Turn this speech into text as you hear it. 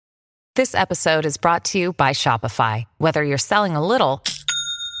This episode is brought to you by Shopify. Whether you're selling a little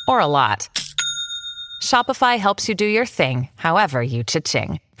or a lot, Shopify helps you do your thing, however you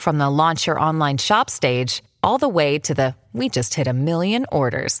cha-ching. From the launch your online shop stage, all the way to the we just hit 1 million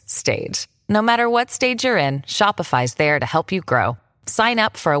orders stage. No matter what stage you're in, Shopify's there to help you grow. Sign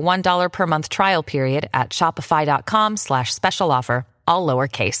up for a $1 per month trial period at shopify.com/special offer, all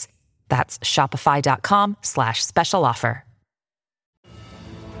lowercase. That's shopify.com/special offer.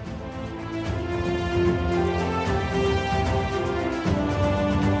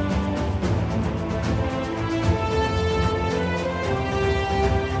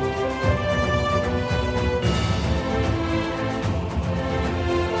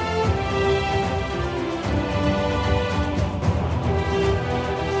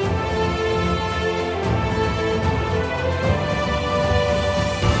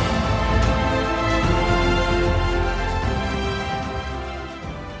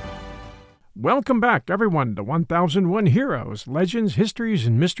 Welcome back, everyone, to 1001 Heroes, Legends, Histories,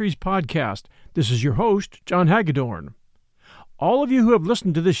 and Mysteries podcast. This is your host, John Hagedorn. All of you who have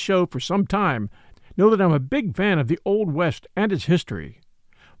listened to this show for some time know that I'm a big fan of the Old West and its history.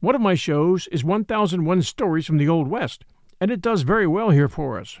 One of my shows is 1001 Stories from the Old West, and it does very well here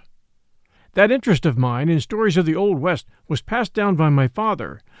for us. That interest of mine in stories of the Old West was passed down by my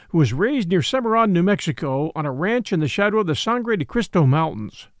father, who was raised near Cimarron, New Mexico, on a ranch in the shadow of the Sangre de Cristo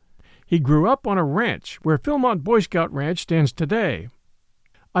Mountains. He grew up on a ranch where Philmont Boy Scout Ranch stands today.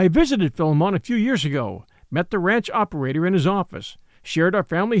 I visited Philmont a few years ago, met the ranch operator in his office, shared our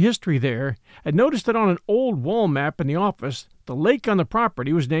family history there, and noticed that on an old wall map in the office, the lake on the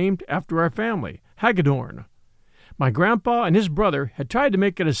property was named after our family, Hagedorn. My grandpa and his brother had tried to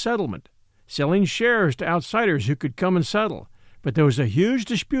make it a settlement, selling shares to outsiders who could come and settle, but there was a huge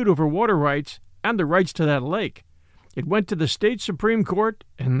dispute over water rights and the rights to that lake. It went to the state Supreme Court,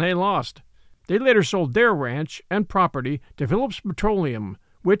 and they lost. They later sold their ranch and property to Phillips Petroleum,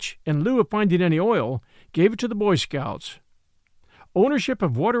 which, in lieu of finding any oil, gave it to the Boy Scouts. Ownership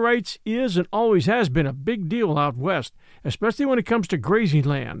of water rights is and always has been a big deal out west, especially when it comes to grazing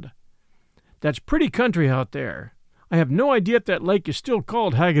land. That's pretty country out there. I have no idea if that lake is still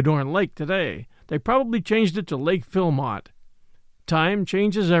called Hagedorn Lake today. They probably changed it to Lake Philmont. Time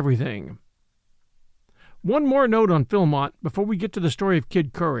changes everything. One more note on Philmont before we get to the story of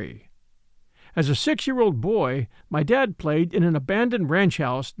Kid Curry. As a 6-year-old boy, my dad played in an abandoned ranch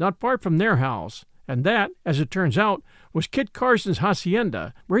house not far from their house, and that, as it turns out, was Kit Carson's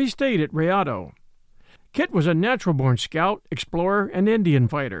hacienda, where he stayed at Rayado. Kit was a natural-born scout, explorer, and Indian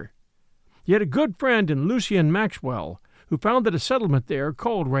fighter. He had a good friend in Lucien Maxwell, who founded a settlement there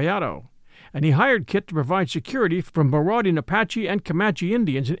called Rayado, and he hired Kit to provide security from marauding Apache and Comanche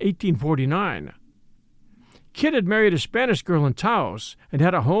Indians in 1849. Kit had married a Spanish girl in Taos and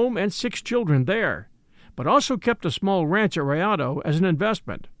had a home and 6 children there, but also kept a small ranch at Rayado as an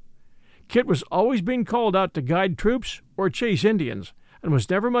investment. Kit was always being called out to guide troops or chase Indians, and was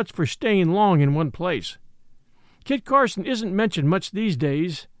never much for staying long in one place. Kit Carson isn't mentioned much these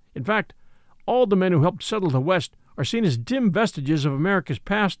days. In fact, all the men who helped settle the West are seen as dim vestiges of America's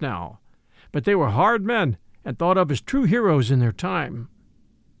past now, but they were hard men and thought of as true heroes in their time.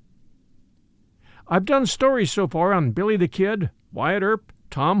 I've done stories so far on Billy the Kid, Wyatt Earp,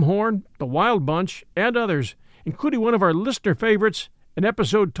 Tom Horn, the Wild Bunch, and others, including one of our listener favorites, an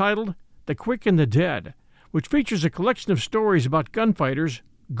episode titled The Quick and the Dead, which features a collection of stories about gunfighters,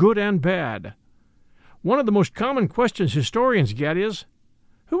 good and bad. One of the most common questions historians get is,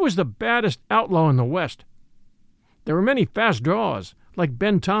 who was the baddest outlaw in the West? There were many fast draws, like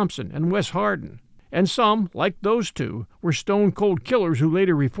Ben Thompson and Wes Hardin, and some, like those two, were stone-cold killers who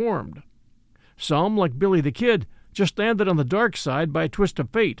later reformed. Some, like Billy the Kid, just landed on the dark side by a twist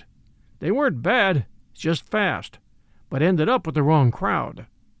of fate. They weren't bad, just fast, but ended up with the wrong crowd.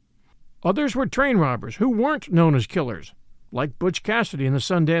 Others were train robbers who weren't known as killers, like Butch Cassidy and the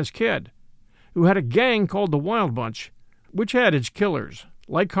Sundance Kid, who had a gang called the Wild Bunch, which had its killers,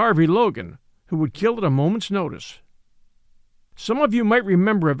 like Harvey Logan, who would kill at a moment's notice. Some of you might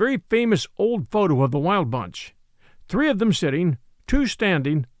remember a very famous old photo of the Wild Bunch. 3 of them sitting, 2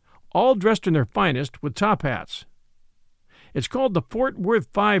 standing, all dressed in their finest with top hats. It's called the Fort Worth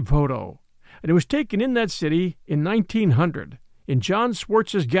 5 photo, and it was taken in that city in 1900 in John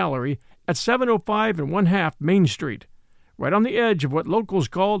Swartz's gallery at 705 1/2 Main Street, right on the edge of what locals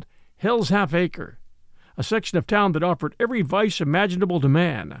called Hell's Half Acre, a section of town that offered every vice imaginable to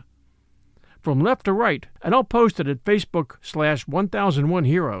man. From left to right, and I'll post it at Facebook/1001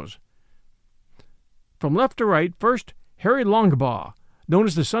 Heroes. From left to right, first, Harry Longbaugh, known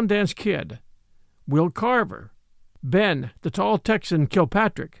as the Sundance Kid, Will Carver, Ben, the tall Texan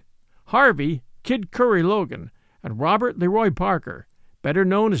Kilpatrick, Harvey Kid Curry Logan, and Robert Leroy Parker, better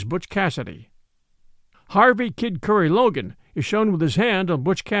known as Butch Cassidy. Harvey Kid Curry Logan is shown with his hand on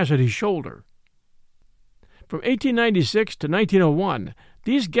Butch Cassidy's shoulder. From 1896 to 1901,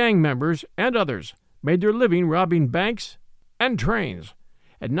 these gang members and others made their living robbing banks and trains,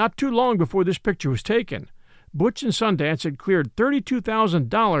 and not too long before this picture was taken, Butch and Sundance had cleared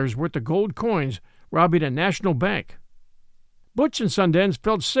 $32,000 worth of gold coins robbing a national bank. Butch and Sundance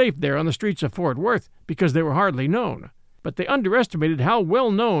felt safe there on the streets of Fort Worth because they were hardly known, but they underestimated how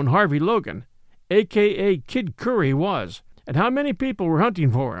well known Harvey Logan, a.k.a. Kid Curry, was, and how many people were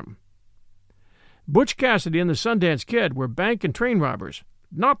hunting for him. Butch Cassidy and the Sundance Kid were bank and train robbers,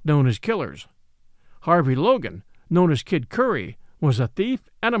 not known as killers. Harvey Logan, known as Kid Curry, was a thief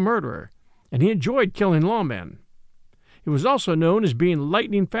and a murderer, and he enjoyed killing lawmen. He was also known as being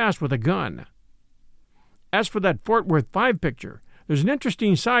lightning fast with a gun. As for that Fort Worth 5 picture, there's an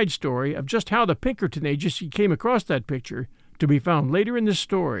interesting side story of just how the Pinkerton agency came across that picture, to be found later in this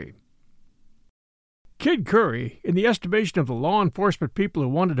story. Kid Curry, in the estimation of the law enforcement people who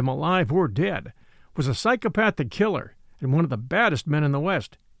wanted him alive or dead, was a psychopathic killer and one of the baddest men in the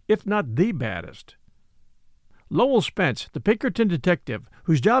West, if not the baddest. Lowell Spence, the Pinkerton detective,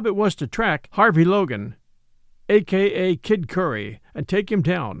 whose job it was to track Harvey Logan, a.k.a. Kid Curry, and take him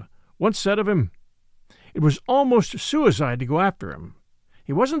down, once said of him, "It was almost suicide to go after him.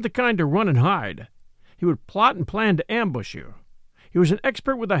 He wasn't the kind to run and hide. He would plot and plan to ambush you. He was an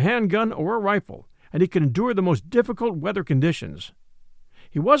expert with a handgun or a rifle, and he could endure the most difficult weather conditions.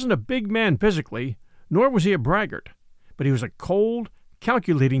 He wasn't a big man physically, nor was he a braggart, but he was a cold,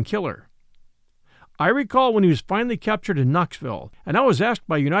 calculating killer. I recall when he was finally captured in Knoxville, and I was asked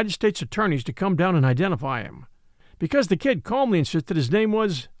by United States attorneys to come down and identify him, because the kid calmly insisted his name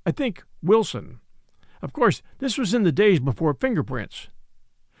was, I think, Wilson. Of course, this was in the days before fingerprints.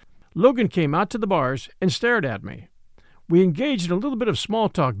 Logan came out to the bars and stared at me. We engaged in a little bit of small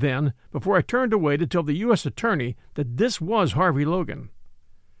talk then, before I turned away to tell the U.S. attorney that this was Harvey Logan.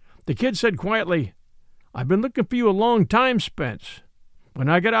 The kid said quietly, "I've been looking for you a long time, Spence. When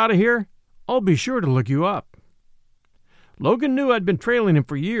I get out of here, I'll be sure to look you up." Logan knew I'd been trailing him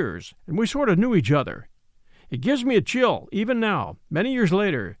for years, and we sort of knew each other. It gives me a chill, even now, many years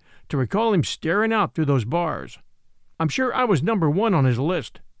later, to recall him staring out through those bars. I'm sure I was number one on his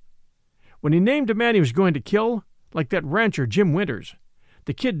list. When he named a man he was going to kill, like that rancher Jim Winters,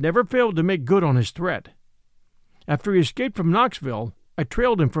 the kid never failed to make good on his threat. After he escaped from Knoxville, I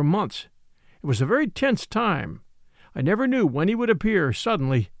trailed him for months. It was a very tense time. I never knew when he would appear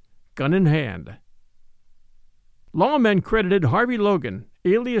suddenly, gun in hand. Lawmen credited Harvey Logan,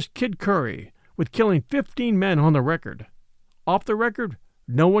 alias Kid Curry, with killing 15 men on the record. Off the record,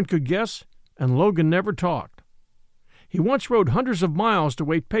 no one could guess, and Logan never talked. He once rode hundreds of miles to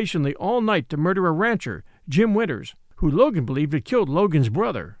wait patiently all night to murder a rancher, Jim Winters, who Logan believed had killed Logan's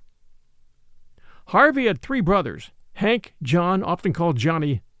brother. Harvey had 3 brothers, Hank, John, often called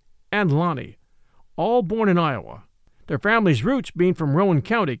Johnny, and Lonnie, all born in Iowa, their family's roots being from Rowan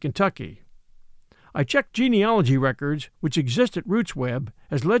County, Kentucky. I checked genealogy records, which exist at RootsWeb,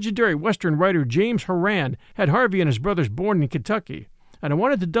 as legendary Western writer James Horan had Harvey and his brothers born in Kentucky, and I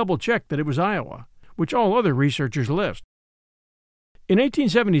wanted to double-check that it was Iowa, which all other researchers list. In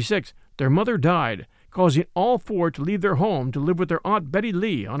 1876, their mother died, causing all 4 to leave their home to live with their Aunt Betty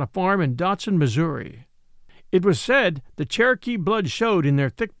Lee on a farm in Dotson, Missouri. It was said the Cherokee blood showed in their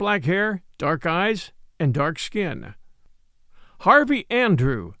thick black hair, dark eyes, and dark skin. Harvey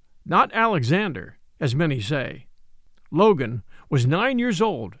Andrew, not Alexander, as many say. Logan was 9 years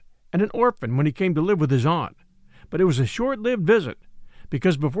old and an orphan when he came to live with his aunt, but it was a short-lived visit,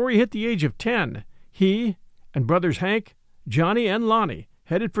 because before he hit the age of 10, he and brothers Hank, Johnny, and Lonnie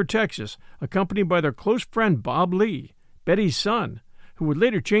headed for Texas, accompanied by their close friend Bob Lee, Betty's son, who would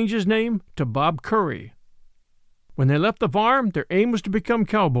later change his name to Bob Curry. When they left the farm, their aim was to become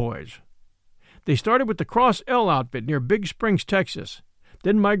cowboys. They started with the Cross L outfit near Big Springs, Texas,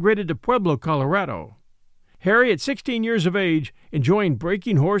 then migrated to Pueblo, Colorado. Harry, at 16 years of age, enjoying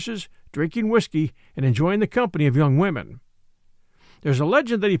breaking horses, drinking whiskey, and enjoying the company of young women. There's a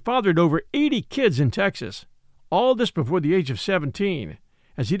legend that he fathered over 80 kids in Texas, all this before the age of 17,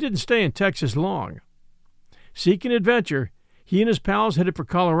 as he didn't stay in Texas long. Seeking adventure, he and his pals headed for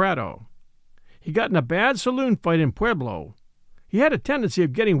Colorado. He got in a bad saloon fight in Pueblo. He had a tendency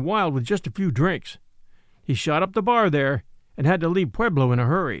of getting wild with just a few drinks. He shot up the bar there and had to leave Pueblo in a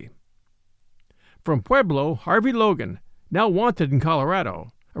hurry. From Pueblo, Harvey Logan, now wanted in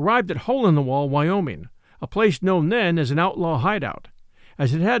Colorado, arrived at Hole-in-the-Wall, Wyoming, a place known then as an outlaw hideout,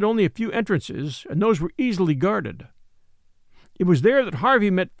 as it had only a few entrances, and those were easily guarded. It was there that Harvey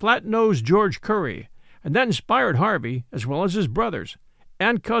met flat-nosed George Curry, and that inspired Harvey, as well as his brothers,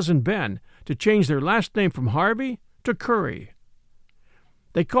 and cousin Ben, to change their last name from Harvey to Curry.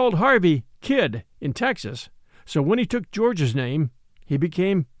 They called Harvey Kid in Texas, so when he took George's name, he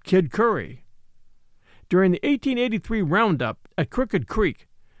became Kid Curry. During the 1883 roundup at Crooked Creek,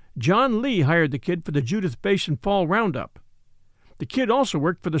 John Lee hired the Kid for the Judith Basin Fall Roundup. The Kid also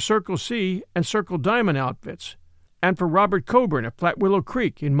worked for the Circle C and Circle Diamond outfits, and for Robert Coburn at Flat Willow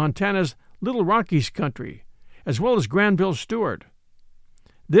Creek in Montana's Little Rockies country, as well as Granville Stewart.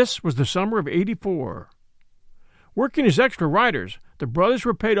 This was the summer of '84. Working as extra riders, the brothers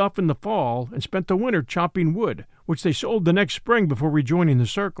were paid off in the fall and spent the winter chopping wood, which they sold the next spring before rejoining the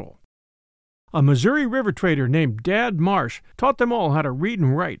Circle. A Missouri River trader named Dad Marsh taught them all how to read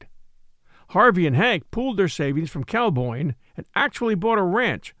and write. Harvey and Hank pooled their savings from cowboying and actually bought a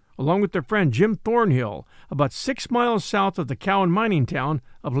ranch, along with their friend Jim Thornhill, about 6 miles south of the cow and mining town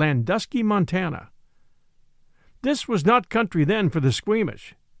of Landusky, Montana. This was not country then for the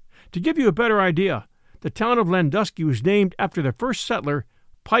squeamish. To give you a better idea, the town of Landusky was named after their first settler,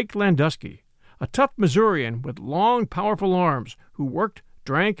 Pike Landusky, a tough Missourian with long, powerful arms who worked,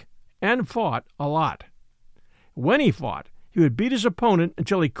 drank, and fought a lot. When he fought, he would beat his opponent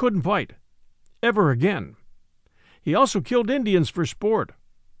until he couldn't fight ever again. He also killed Indians for sport.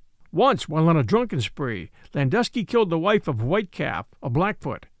 Once, while on a drunken spree, Landusky killed the wife of Whitecap, a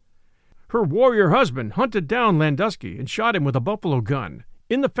Blackfoot. Her warrior husband hunted down Landusky and shot him with a buffalo gun,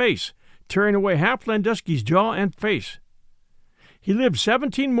 in the face, tearing away half Landusky's jaw and face. He lived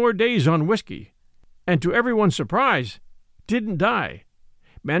 17 more days on whiskey, and to everyone's surprise, didn't die,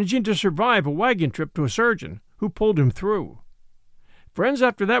 managing to survive a wagon trip to a surgeon who pulled him through. Friends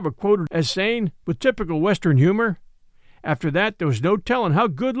after that were quoted as saying, with typical Western humor, after that there was no telling how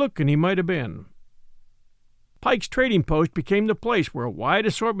good-looking he might have been. Pike's trading post became the place where a wide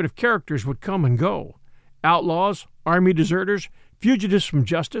assortment of characters would come and go. Outlaws, army deserters, fugitives from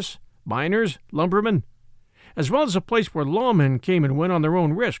justice, miners, lumbermen, as well as a place where lawmen came and went on their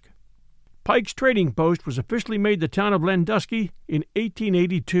own risk. Pike's trading post was officially made the town of Landusky in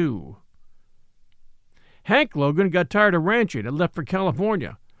 1882. Hank Logan got tired of ranching and left for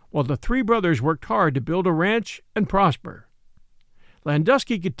California, while the three brothers worked hard to build a ranch and prosper.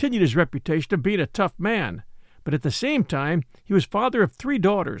 Landusky continued his reputation of being a tough man, but at the same time he was father of 3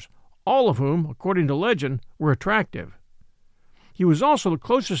 daughters, all of whom, according to legend, were attractive. He was also the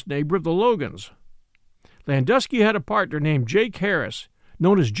closest neighbor of the Logans. Landusky had a partner named Jake Harris,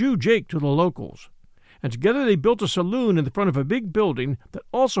 known as Jew Jake to the locals, and together they built a saloon in the front of a big building that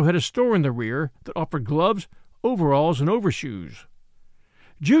also had a store in the rear that offered gloves, overalls, and overshoes.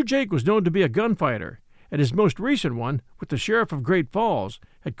 Jew Jake was known to be a gunfighter, and his most recent one, with the sheriff of Great Falls,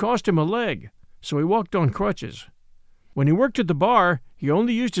 had cost him a leg, so he walked on crutches. When he worked at the bar, he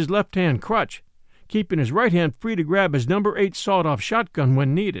only used his left-hand crutch, keeping his right hand free to grab his No. 8 sawed-off shotgun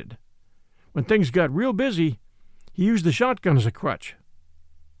when needed. When things got real busy, he used the shotgun as a crutch.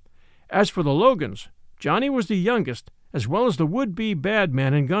 As for the Logans, Johnny was the youngest, as well as the would-be bad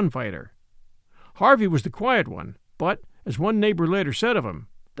man and gunfighter. Harvey was the quiet one, but, as one neighbor later said of him,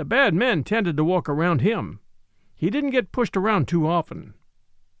 the bad men tended to walk around him. He didn't get pushed around too often.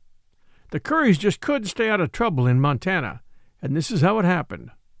 The Currys just couldn't stay out of trouble in Montana, and this is how it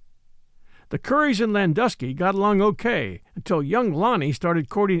happened. The Currys and Landusky got along okay until young Lonnie started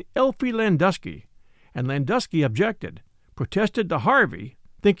courting Elfie Landusky, and Landusky objected, protested to Harvey,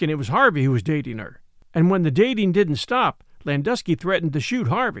 thinking it was Harvey who was dating her, and when the dating didn't stop, Landusky threatened to shoot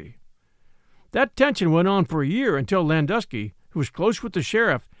Harvey. That tension went on for a year until Landusky, who was close with the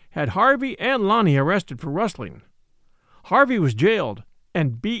sheriff, had Harvey and Lonnie arrested for rustling. Harvey was jailed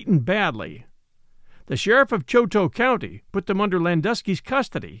and beaten badly. The sheriff of Choteau County put them under Landusky's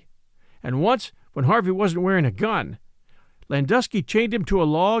custody, and once, when Harvey wasn't wearing a gun, Landusky chained him to a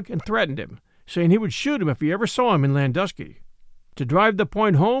log and threatened him, saying he would shoot him if he ever saw him in Landusky. To drive the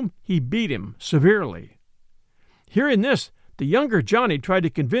point home, he beat him severely. Hearing this, the younger Johnny tried to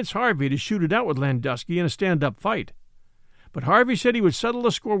convince Harvey to shoot it out with Landusky in a stand-up fight. But Harvey said he would settle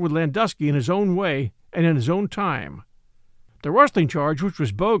the score with Landusky in his own way and in his own time. The rustling charge, which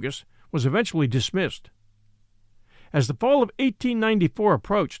was bogus, was eventually dismissed. As the fall of 1894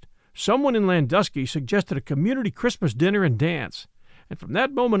 approached, someone in Landusky suggested a community Christmas dinner and dance, and from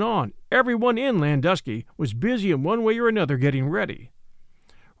that moment on, everyone in Landusky was busy in one way or another getting ready.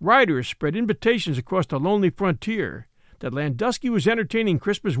 Riders spread invitations across the lonely frontier that Landusky was entertaining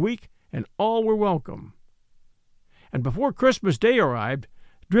Christmas week, and all were welcome. And before Christmas Day arrived,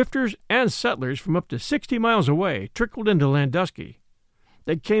 drifters and settlers from up to 60 miles away trickled into Landusky.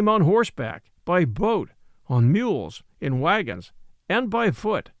 They came on horseback, by boat, on mules, in wagons, and by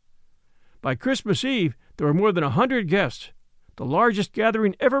foot. By Christmas Eve, there were more than 100 guests, the largest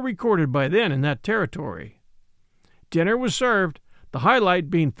gathering ever recorded by then in that territory. Dinner was served, the highlight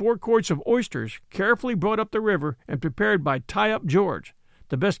being 4 quarts of oysters carefully brought up the river and prepared by Tie-Up George,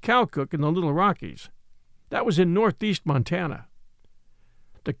 the best cow cook in the Little Rockies. That was in northeast Montana.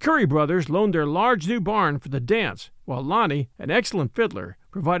 The Curry brothers loaned their large new barn for the dance, while Lonnie, an excellent fiddler,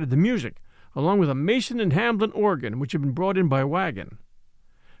 provided the music, along with a Mason and Hamlin organ which had been brought in by wagon.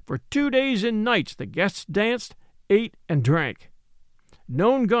 For 2 days and nights the guests danced, ate, and drank.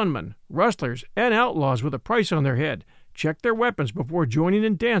 Known gunmen, rustlers, and outlaws with a price on their head checked their weapons before joining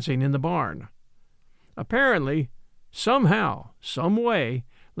in dancing in the barn. Apparently, somehow, some way,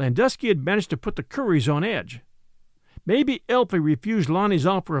 Landusky had managed to put the Currys on edge. Maybe Elfie refused Lonnie's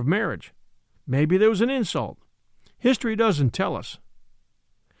offer of marriage. Maybe there was an insult. History doesn't tell us.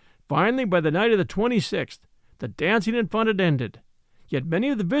 Finally, by the night of the 26th, the dancing and fun had ended, yet many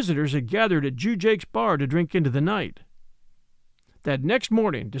of the visitors had gathered at Jew Jake's bar to drink into the night. That next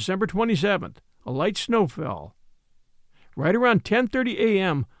morning, December 27th, a light snow fell. Right around 10:30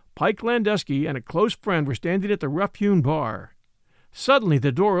 a.m., Pike Landusky and a close friend were standing at the rough-hewn bar. Suddenly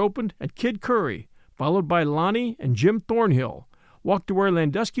the door opened, and Kid Curry, followed by Lonnie and Jim Thornhill, walked to where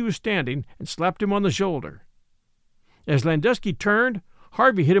Landusky was standing and slapped him on the shoulder. As Landusky turned,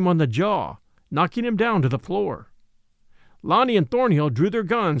 Harvey hit him on the jaw, knocking him down to the floor. Lonnie and Thornhill drew their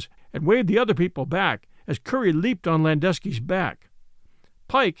guns and waved the other people back as Curry leaped on Landusky's back.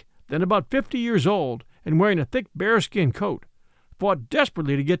 Pike, then about 50 years old and wearing a thick bearskin coat, fought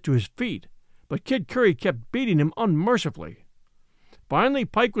desperately to get to his feet, but Kid Curry kept beating him unmercifully. Finally,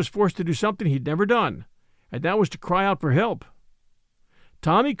 Pike was forced to do something he'd never done, and that was to cry out for help.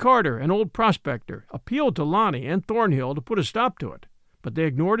 Tommy Carter, an old prospector, appealed to Lonnie and Thornhill to put a stop to it, but they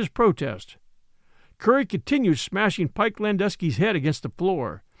ignored his protest. Curry continued smashing Pike Landusky's head against the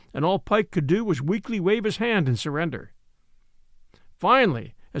floor, and all Pike could do was weakly wave his hand in surrender.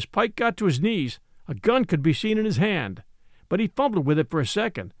 Finally, as Pike got to his knees, a gun could be seen in his hand, but he fumbled with it for a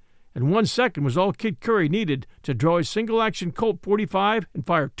second, and 1 second was all Kid Curry needed to draw his single-action Colt .45 and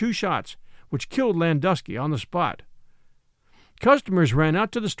fire 2 shots, which killed Landusky on the spot. Customers ran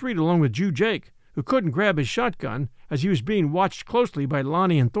out to the street along with Jew Jake, who couldn't grab his shotgun as he was being watched closely by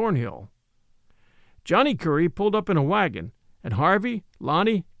Lonnie and Thornhill. Johnny Curry pulled up in a wagon, and Harvey,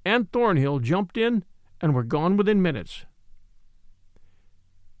 Lonnie, and Thornhill jumped in and were gone within minutes.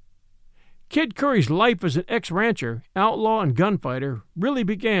 Kid Curry's life as an ex-rancher, outlaw, and gunfighter really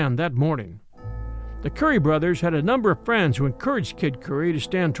began that morning. The Curry brothers had a number of friends who encouraged Kid Curry to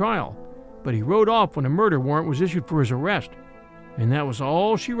stand trial, but he rode off when a murder warrant was issued for his arrest, and that was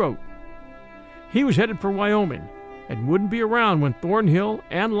all she wrote. He was headed for Wyoming and wouldn't be around when Thornhill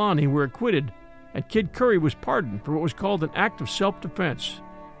and Lonnie were acquitted, and Kid Curry was pardoned for what was called an act of self-defense.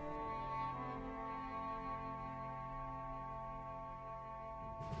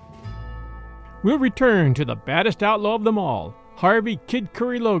 We'll return to the baddest outlaw of them all, Harvey Kid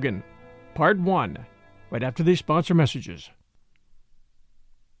Curry Logan, Part 1, right after these sponsor messages.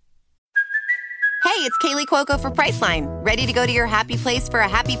 Hey, it's Kaylee Cuoco for Priceline. Ready to go to your happy place for a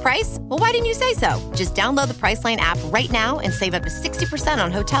happy price? Well, why didn't you say so? Just download the Priceline app right now and save up to 60%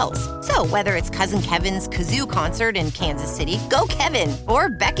 on hotels. So whether it's Cousin Kevin's Kazoo Concert in Kansas City, go Kevin, or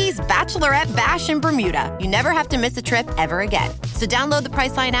Becky's Bachelorette Bash in Bermuda, you never have to miss a trip ever again. So download the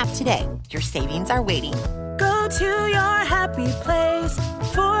Priceline app today. Your savings are waiting. Go to your happy place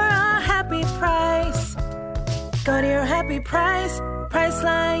for a happy price. Go to your happy price,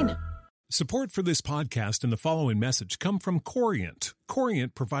 Priceline. Support for this podcast and the following message come from Corient.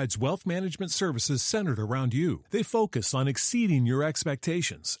 Corient provides wealth management services centered around you. They focus on exceeding your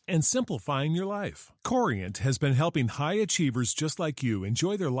expectations and simplifying your life. Corient has been helping high achievers just like you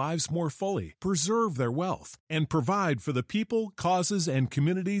enjoy their lives more fully, preserve their wealth, and provide for the people, causes, and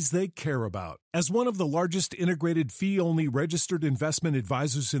communities they care about. As one of the largest integrated fee-only registered investment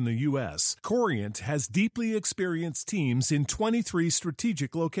advisors in the U.S., Corient has deeply experienced teams in 23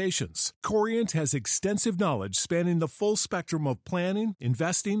 strategic locations. Corient has extensive knowledge spanning the full spectrum of planning,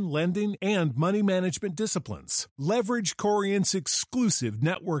 investing, lending, and money management disciplines. Leverage Corient's exclusive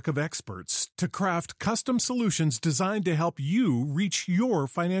network of experts to craft custom solutions designed to help you reach your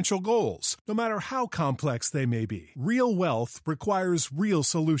financial goals, no matter how complex they may be. Real wealth requires real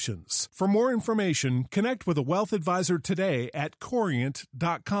solutions. For more information, connect with a wealth advisor today at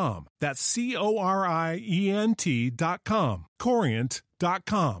Corient.com. That's Corient.com.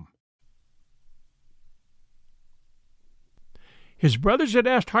 Corient.com. His brothers had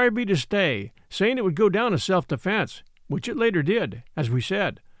asked Harvey to stay, saying it would go down as self-defense, which it later did, as we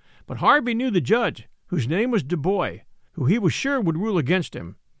said. But Harvey knew the judge, whose name was Du Bois, who he was sure would rule against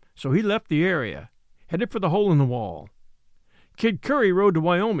him, so he left the area, headed for the hole in the wall. Kid Curry rode to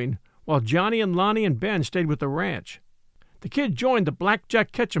Wyoming, while Johnny and Lonnie and Ben stayed with the ranch. The Kid joined the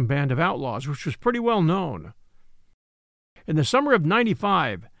Blackjack Ketchum band of outlaws, which was pretty well known. In the summer of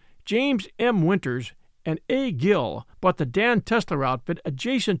 '95, James M. Winters and A. Gill bought the Dan Tesler outfit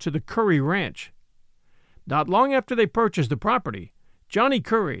adjacent to the Curry Ranch. Not long after they purchased the property, Johnny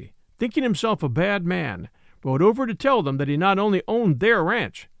Curry, thinking himself a bad man, rode over to tell them that he not only owned their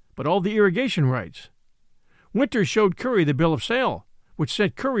ranch, but all the irrigation rights. Winters showed Curry the bill of sale, which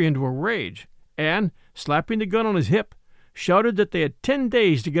sent Curry into a rage, and, slapping the gun on his hip, shouted that they had 10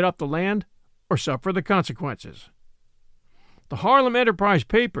 days to get off the land or suffer the consequences. The Harlem Enterprise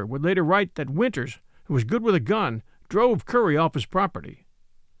paper would later write that Winters, who was good with a gun, drove Curry off his property.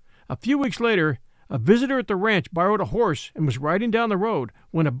 A few weeks later, a visitor at the ranch borrowed a horse and was riding down the road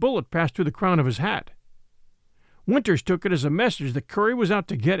when a bullet passed through the crown of his hat. Winters took it as a message that Curry was out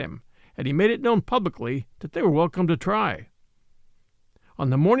to get him, and he made it known publicly that they were welcome to try. On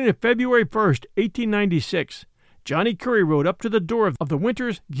the morning of February 1st, 1896, Johnny Curry rode up to the door of the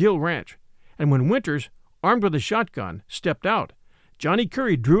Winters-Gill Ranch, and when Winters, armed with a shotgun, stepped out, Johnny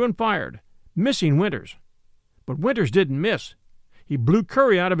Curry drew and fired, missing Winters. But Winters didn't miss. He blew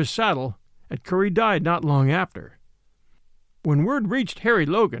Curry out of his saddle, and Curry died not long after. When word reached Harry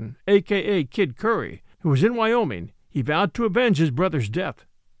Logan, a.k.a. Kid Curry, who was in Wyoming, he vowed to avenge his brother's death.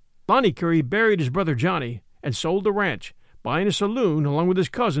 Lonnie Curry buried his brother Johnny and sold the ranch, buying a saloon along with his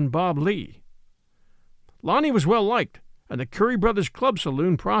cousin Bob Lee. Lonnie was well liked, and the Curry Brothers Club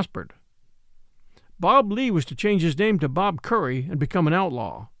saloon prospered. Bob Lee was to change his name to Bob Curry and become an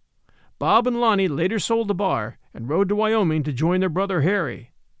outlaw. Bob and Lonnie later sold the bar and rode to Wyoming to join their brother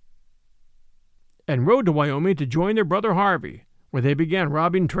Harvey, where they began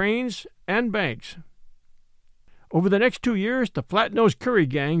robbing trains and banks. Over the next 2 years, the Flat-Nosed Curry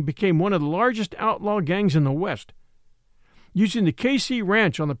Gang became one of the largest outlaw gangs in the West. Using the KC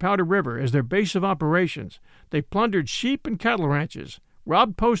Ranch on the Powder River as their base of operations, they plundered sheep and cattle ranches,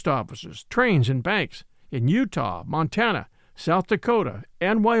 robbed post offices, trains, and banks in Utah, Montana, South Dakota,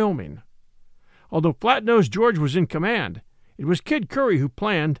 and Wyoming. Although Flat-Nosed George was in command, it was Kid Curry who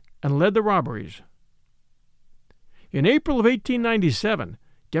planned and led the robberies. In April of 1897,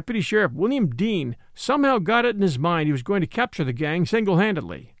 Deputy Sheriff William Dean somehow got it in his mind he was going to capture the gang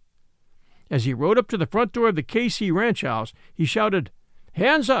single-handedly. As he rode up to the front door of the KC Ranch house, he shouted,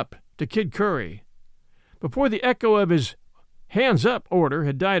 "Hands up!" to Kid Curry. Before the echo of his "hands up" order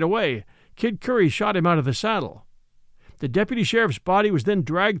had died away, Kid Curry shot him out of the saddle. The deputy sheriff's body was then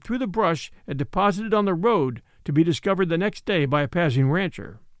dragged through the brush and deposited on the road to be discovered the next day by a passing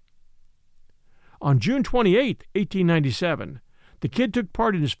rancher. On June 28, 1897, the Kid took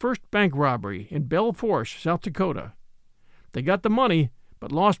part in his first bank robbery in Belle Fourche, South Dakota. They got the money,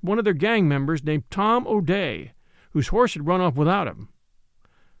 but lost one of their gang members named Tom O'Day, whose horse had run off without him.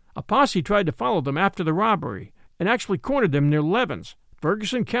 A posse tried to follow them after the robbery and actually cornered them near Levens,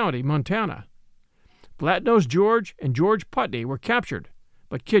 Ferguson County, Montana. Flat-Nosed George and George Putney were captured,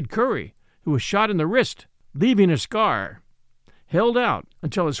 but Kid Curry, who was shot in the wrist, leaving a scar, held out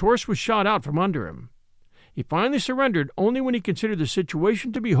until his horse was shot out from under him. He finally surrendered only when he considered the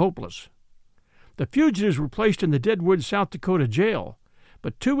situation to be hopeless. The fugitives were placed in the Deadwood, South Dakota jail,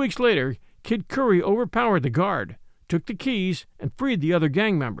 but 2 weeks later, Kid Curry overpowered the guard, took the keys, and freed the other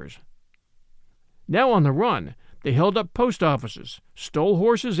gang members. Now on the run, they held up post offices, stole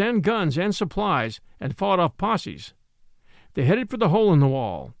horses and guns and supplies, and fought off posses. They headed for the hole in the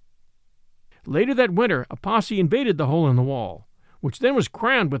wall. Later that winter, a posse invaded the hole in the wall, which then was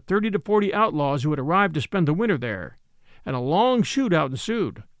crammed with 30 to 40 outlaws who had arrived to spend the winter there, and a long shootout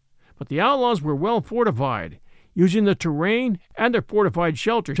ensued. But the outlaws were well fortified, using the terrain and their fortified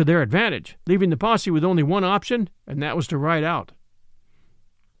shelter to their advantage, leaving the posse with only one option, and that was to ride out.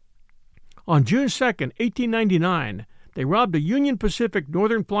 On June 2, 1899, they robbed a Union Pacific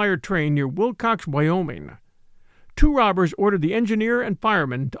Northern Flyer train near Wilcox, Wyoming. 2 robbers ordered the engineer and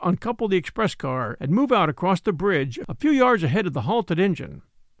fireman to uncouple the express car and move out across the bridge a few yards ahead of the halted engine.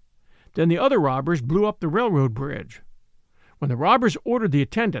 Then the other robbers blew up the railroad bridge. When the robbers ordered the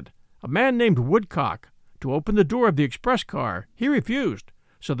attendant, a man named Woodcock, to open the door of the express car, he refused,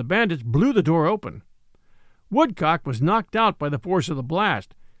 so the bandits blew the door open. Woodcock was knocked out by the force of the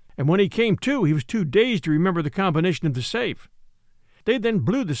blast, and when he came to, he was too dazed to remember the combination of the safe. They then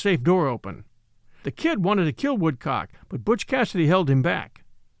blew the safe door open. The Kid wanted to kill Woodcock, but Butch Cassidy held him back.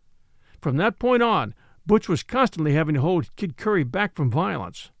 From that point on, Butch was constantly having to hold Kid Curry back from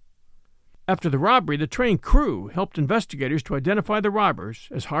violence. After the robbery, the train crew helped investigators to identify the robbers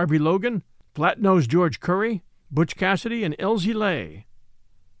as Harvey Logan, Flat-Nosed George Curry, Butch Cassidy, and Elsie Lay.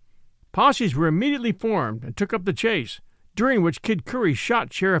 Posses were immediately formed and took up the chase, during which Kid Curry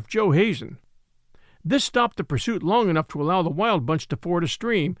shot Sheriff Joe Hazen. This stopped the pursuit long enough to allow the Wild Bunch to ford a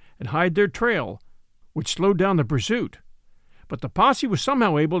stream and hide their trail, which slowed down the pursuit. But the posse was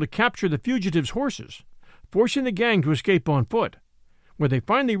somehow able to capture the fugitives' horses, forcing the gang to escape on foot, where they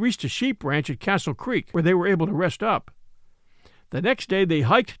finally reached a sheep ranch at Castle Creek, where they were able to rest up. The next day they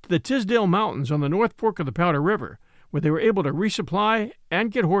hiked to the Tisdale Mountains on the North Fork of the Powder River, where they were able to resupply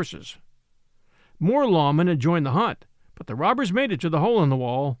and get horses. More lawmen had joined the hunt, but the robbers made it to the hole in the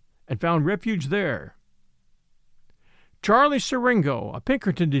wall and found refuge there. Charlie Siringo, a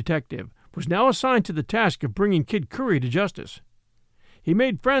Pinkerton detective, was now assigned to the task of bringing Kid Curry to justice. He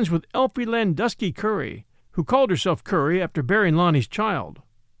made friends with Elfie Landusky Curry, who called herself Curry after bearing Lonnie's child.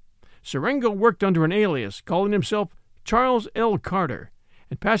 Siringo worked under an alias, calling himself Charles L. Carter,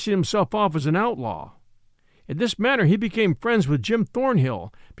 and passing himself off as an outlaw. In this manner he became friends with Jim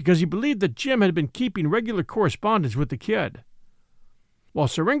Thornhill because he believed that Jim had been keeping regular correspondence with the kid. While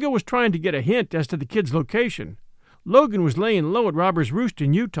Siringo was trying to get a hint as to the kid's location, Logan was laying low at Robber's Roost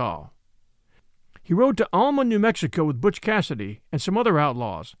in Utah. He rode to Alma, New Mexico with Butch Cassidy and some other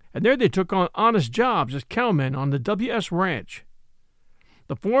outlaws, and there they took on honest jobs as cowmen on the W.S. Ranch.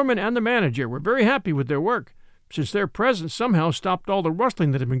 The foreman and the manager were very happy with their work, since their presence somehow stopped all the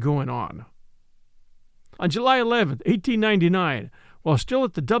rustling that had been going on. On July 11, 1899, while still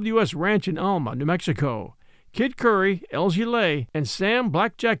at the W.S. Ranch in Alma, New Mexico, Kid Curry, Elsie Lay, and Sam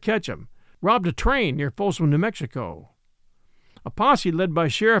Blackjack Ketchum robbed a train near Folsom, New Mexico. A posse led by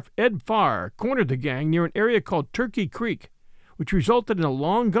Sheriff Ed Farr cornered the gang near an area called Turkey Creek, which resulted in a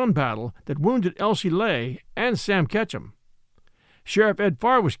long gun battle that wounded Elsie Lay and Sam Ketchum. Sheriff Ed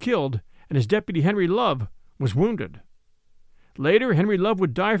Farr was killed, and his deputy Henry Love was wounded. Later, Henry Love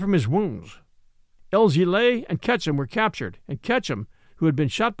would die from his wounds. Elsie Lay and Ketchum were captured, and Ketchum, who had been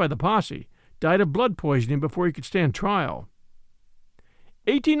shot by the posse, died of blood poisoning before he could stand trial.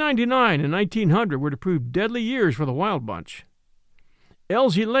 1899 and 1900 were to prove deadly years for the Wild Bunch.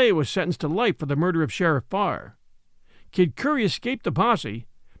 Elsie Lay was sentenced to life for the murder of Sheriff Farr. Kid Curry escaped the posse,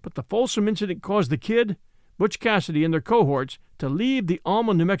 but the Folsom incident caused the Kid, Butch Cassidy, and their cohorts to leave the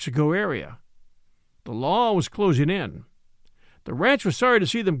Alma, New Mexico area. The law was closing in. The ranch was sorry to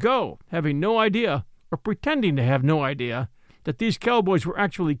see them go, having no idea, or pretending to have no idea, that these cowboys were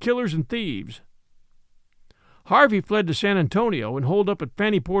actually killers and thieves. Harvey fled to San Antonio and holed up at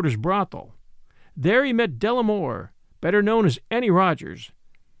Fanny Porter's brothel. There he met Della Moore, better known as Annie Rogers,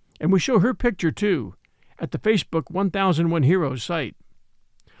 and we show her picture, too, at the Facebook 1001 Heroes site.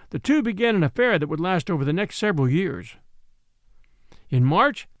 The two began an affair that would last over the next several years. In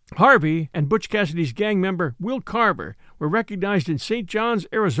March, Harvey and Butch Cassidy's gang member Will Carver were recognized in St. John's,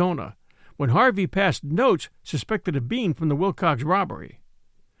 Arizona, when Harvey passed notes suspected of being from the Wilcox robbery.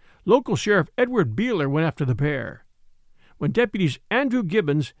 Local Sheriff Edward Beeler went after the pair. When deputies Andrew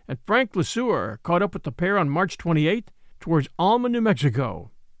Gibbons and Frank LeSueur caught up with the pair on March 28th towards Alma, New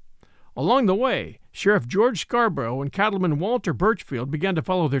Mexico. Along the way, Sheriff George Scarborough and cattleman Walter Birchfield began to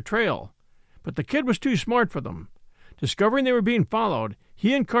follow their trail, but the Kid was too smart for them. Discovering they were being followed,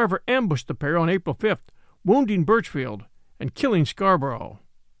 he and Carver ambushed the pair on April 5th, wounding Birchfield and killing Scarborough.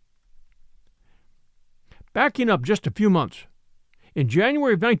 Backing up just a few months, in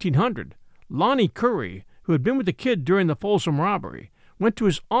January of 1900, Lonnie Curry, who had been with the Kid during the Folsom robbery, went to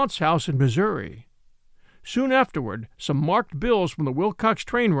his aunt's house in Missouri. Soon afterward, some marked bills from the Wilcox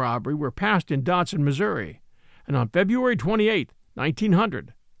train robbery were passed in Dodson, Missouri, and on February 28,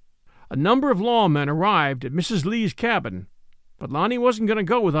 1900, a number of lawmen arrived at Mrs. Lee's cabin, but Lonnie wasn't going to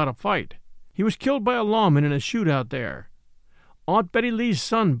go without a fight. He was killed by a lawman in a shootout there. Aunt Betty Lee's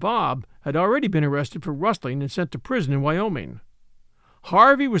son, Bob, had already been arrested for rustling and sent to prison in Wyoming.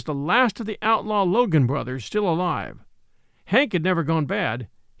 Harvey was the last of the outlaw Logan brothers still alive. Hank had never gone bad.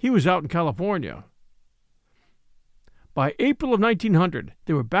 He was out in California. By April of 1900,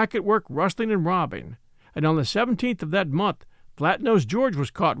 they were back at work rustling and robbing, and on the 17th of that month, Flat-Nosed George was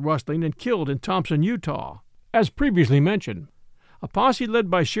caught rustling and killed in Thompson, Utah. As previously mentioned, a posse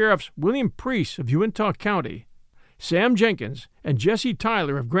led by Sheriffs William Preece of Uintah County, Sam Jenkins, and Jesse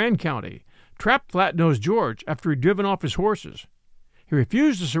Tyler of Grand County trapped Flat-Nosed George after he'd driven off his horses. He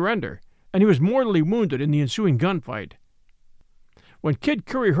refused to surrender, and he was mortally wounded in the ensuing gunfight. When Kid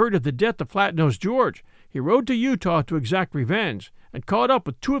Curry heard of the death of Flat-Nosed George, he rode to Utah to exact revenge and caught up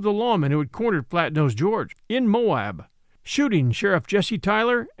with two of the lawmen who had cornered Flat-Nosed George in Moab, shooting Sheriff Jesse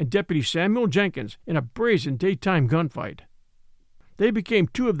Tyler and Deputy Samuel Jenkins in a brazen daytime gunfight. They became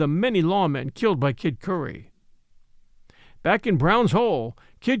two of the many lawmen killed by Kid Curry. Back in Brown's Hole,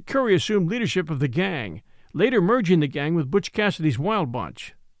 Kid Curry assumed leadership of the gang, later merging the gang with Butch Cassidy's Wild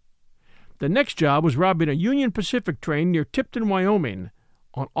Bunch. The next job was robbing a Union Pacific train near Tipton, Wyoming,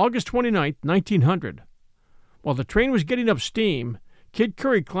 on August 29, 1900. While the train was getting up steam, Kid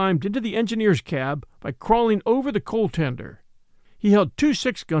Curry climbed into the engineer's cab by crawling over the coal tender. He held 2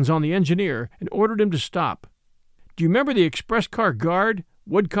 6-guns on the engineer and ordered him to stop. Do you remember the express car guard,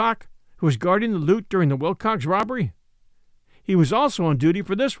 Woodcock, who was guarding the loot during the Wilcox robbery? He was also on duty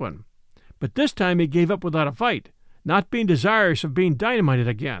for this one, but this time he gave up without a fight, not being desirous of being dynamited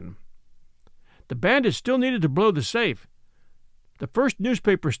again. The bandits still needed to blow the safe. The first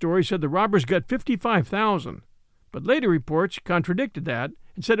newspaper story said the robbers got $55,000, but later reports contradicted that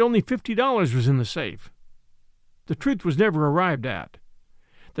and said only $50 was in the safe. The truth was never arrived at.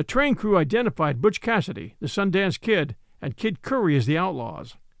 The train crew identified Butch Cassidy, the Sundance Kid, and Kid Curry as the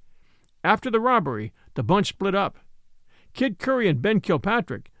outlaws. After the robbery, the bunch split up. Kid Curry and Ben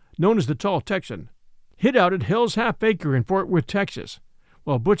Kilpatrick, known as the Tall Texan, hid out at Hill's Half Acre in Fort Worth, Texas,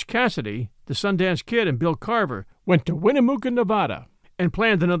 while Butch Cassidy, the Sundance Kid, and Bill Carver went to Winnemucca, Nevada, and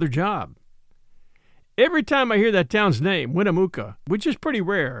planned another job. Every time I hear that town's name, Winnemucca, which is pretty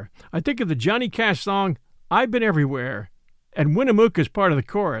rare, I think of the Johnny Cash song, I've Been Everywhere, and Winnemucca is part of the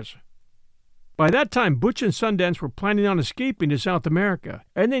chorus. By that time, Butch and Sundance were planning on escaping to South America,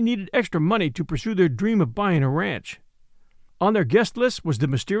 and they needed extra money to pursue their dream of buying a ranch. On their guest list was the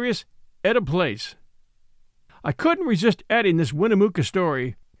mysterious Etta Place. I couldn't resist adding this Winnemucca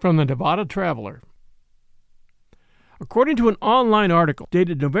story from the Nevada Traveler. According to an online article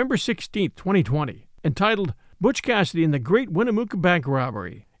dated November 16, 2020, entitled Butch Cassidy and the Great Winnemucca Bank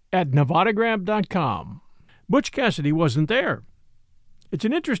Robbery at Nevadagram.com, Butch Cassidy wasn't there. It's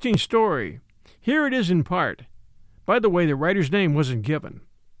an interesting story. Here it is in part. By the way, the writer's name wasn't given.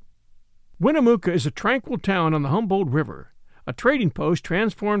 Winnemucca is a tranquil town on the Humboldt River, a trading post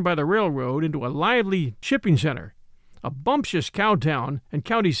transformed by the railroad into a lively shipping center, a bumptious cow town and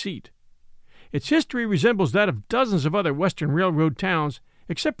county seat. Its history resembles that of dozens of other Western Railroad towns,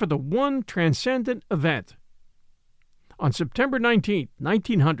 except for the one transcendent event. On September 19,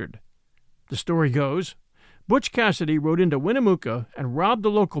 1900, the story goes, Butch Cassidy rode into Winnemucca and robbed the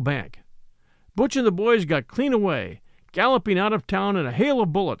local bank. Butch and the boys got clean away, galloping out of town in a hail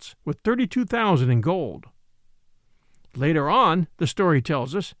of bullets with $32,000 in gold. Later on, the story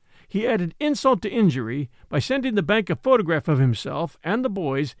tells us, he added insult to injury by sending the bank a photograph of himself and the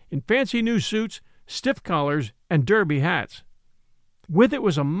boys in fancy new suits, stiff collars, and derby hats. With it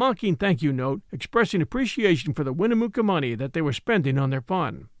was a mocking thank you note expressing appreciation for the Winnemucca money that they were spending on their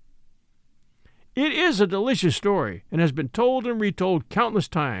fun. It is a delicious story and has been told and retold countless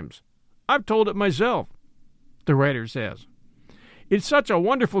times. I've told it myself, the writer says. It's such a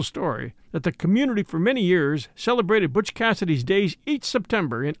wonderful story that the community for many years celebrated Butch Cassidy's days each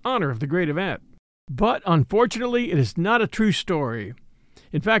September in honor of the great event. But unfortunately, it is not a true story.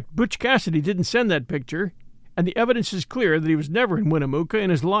 In fact, Butch Cassidy didn't send that picture, and the evidence is clear that he was never in Winnemucca in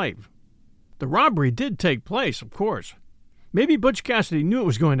his life. The robbery did take place, of course. Maybe Butch Cassidy knew it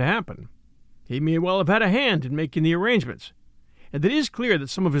was going to happen. He may well have had a hand in making the arrangements, and it is clear that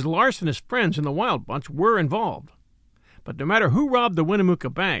some of his larcenous friends in the Wild Bunch were involved. But no matter who robbed the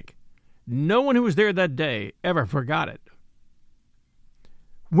Winnemucca Bank, no one who was there that day ever forgot it.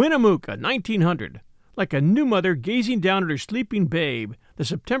 Winnemucca, 1900. Like a new mother gazing down at her sleeping babe, the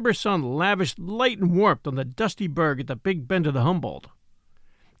September sun lavished light and warmth on the dusty burg at the big bend of the Humboldt.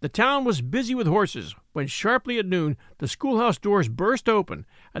 The town was busy with horses when sharply at noon the schoolhouse doors burst open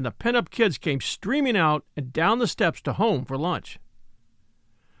and the pent-up kids came streaming out and down the steps to home for lunch.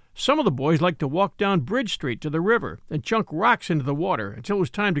 Some of the boys liked to walk down Bridge Street to the river and chunk rocks into the water until it was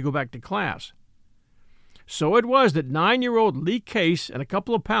time to go back to class. So it was that 9-year-old Lee Case and a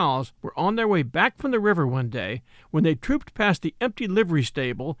couple of pals were on their way back from the river one day when they trooped past the empty livery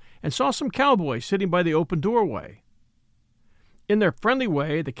stable and saw some cowboys sitting by the open doorway. In their friendly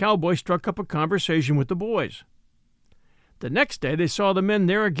way, the cowboys struck up a conversation with the boys. The next day they saw the men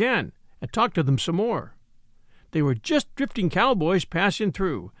there again and talked to them some more. They were just drifting cowboys passing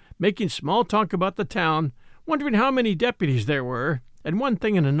through, making small talk about the town, wondering how many deputies there were, and one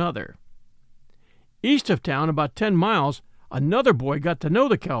thing and another. East of town, about 10 miles, another boy got to know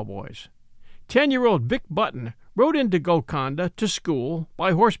the cowboys. 10-year-old Vic Button rode into Golconda to school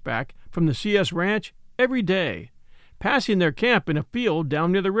by horseback from the CS Ranch every day, passing their camp in a field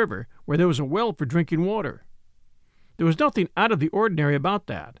down near the river where there was a well for drinking water. There was nothing out of the ordinary about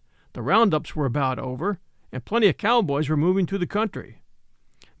that. The roundups were about over, and plenty of cowboys were moving to the country.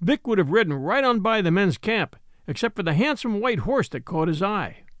 Vic would have ridden right on by the men's camp, except for the handsome white horse that caught his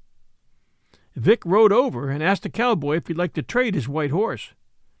eye. Vic rode over and asked the cowboy if he'd like to trade his white horse.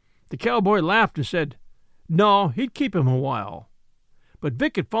 The cowboy laughed and said, No, he'd keep him a while. But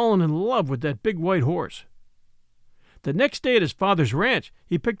Vic had fallen in love with that big white horse. The next day at his father's ranch,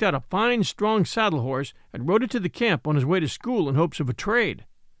 he picked out a fine, strong saddle horse and rode it to the camp on his way to school in hopes of a trade.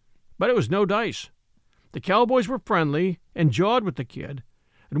 But it was no dice. The cowboys were friendly and jawed with the kid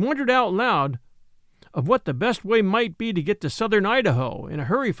and wondered out loud of what the best way might be to get to southern Idaho in a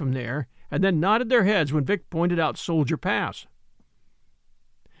hurry from there, and then nodded their heads when Vic pointed out Soldier Pass.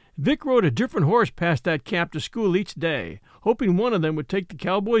 Vic rode a different horse past that camp to school each day, hoping one of them would take the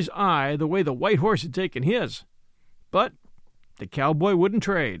cowboy's eye the way the white horse had taken his. But the cowboy wouldn't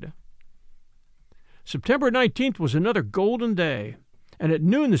trade. September 19th was another golden day, and at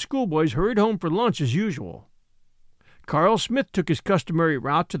noon the schoolboys hurried home for lunch as usual. Carl Smith took his customary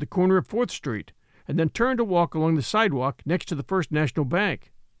route to the corner of 4th Street, and then turned to walk along the sidewalk next to the First National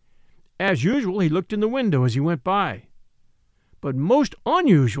Bank. As usual, he looked in the window as he went by. But most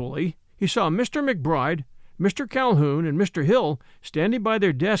unusually, he saw Mr. McBride, Mr. Calhoun, and Mr. Hill standing by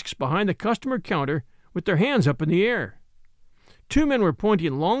their desks behind the customer counter with their hands up in the air. 2 men were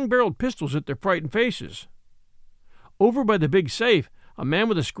pointing long-barreled pistols at their frightened faces. Over by the big safe, a man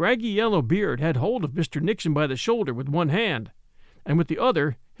with a scraggy yellow beard had hold of Mr. Nixon by the shoulder with one hand, and with the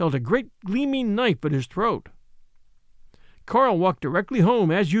other held a great gleaming knife at his throat. Carl walked directly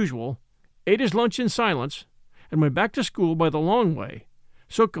home as usual, ate his lunch in silence, and went back to school by the long way,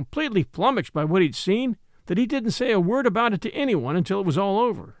 so completely flummoxed by what he'd seen that he didn't say a word about it to anyone until it was all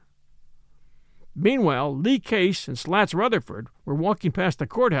over. Meanwhile, Lee Case and Slats Rutherford were walking past the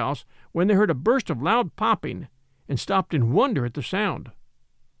courthouse when they heard a burst of loud popping and stopped in wonder at the sound.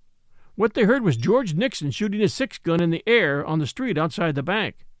 What they heard was George Nixon shooting his 6-gun in the air on the street outside the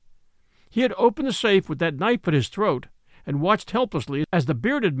bank. He had opened the safe with that knife at his throat and watched helplessly as the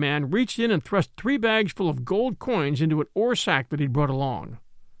bearded man reached in and thrust 3 bags full of gold coins into an ore sack that he'd brought along.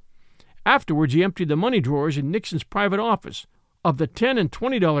 Afterwards, he emptied the money drawers in Nixon's private office of the $10 and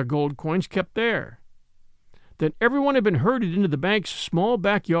 $20 gold coins kept there. Then everyone had been herded into the bank's small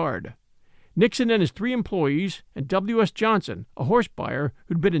backyard. Nixon and his 3 employees, and W.S. Johnson, a horse buyer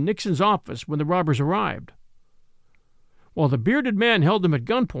who'd been in Nixon's office when the robbers arrived. While the bearded man held them at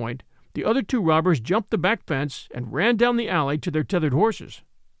gunpoint, the other 2 robbers jumped the back fence and ran down the alley to their tethered horses.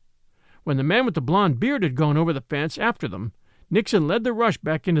 When the man with the blond beard had gone over the fence after them, Nixon led the rush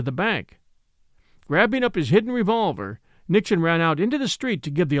back into the bank. Grabbing up his hidden revolver, Nixon ran out into the street to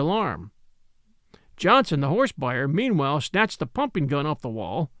give the alarm. Johnson, the horse buyer, meanwhile snatched the pumping gun off the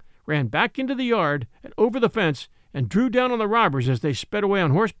wall, ran back into the yard and over the fence, and drew down on the robbers as they sped away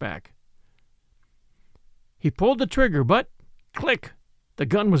on horseback. He pulled the trigger, but, click, the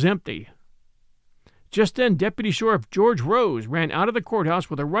gun was empty. Just then, Deputy Sheriff George Rose ran out of the courthouse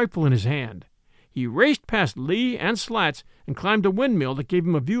with a rifle in his hand. He raced past Lee and Slats and climbed a windmill that gave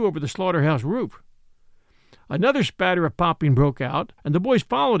him a view over the slaughterhouse roof. Another spatter of popping broke out, and the boys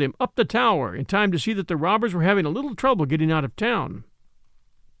followed him up the tower in time to see that the robbers were having a little trouble getting out of town.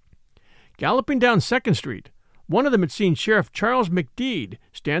 Galloping down 2nd Street, one of them had seen Sheriff Charles McDeed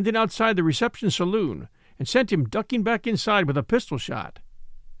standing outside the reception saloon and sent him ducking back inside with a pistol shot.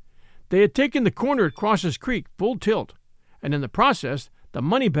 They had taken the corner at Cross's Creek full tilt, and in the process the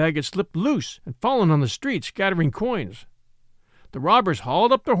money bag had slipped loose and fallen on the street, scattering coins. The robbers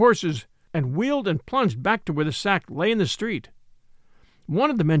hauled up their horses and wheeled and plunged back to where the sack lay in the street.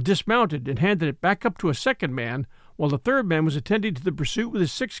 One of the men dismounted and handed it back up to a second man, while the third man was attending to the pursuit with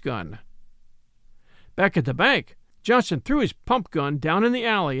his 6-gun. Back at the bank, Johnson threw his pump gun down in the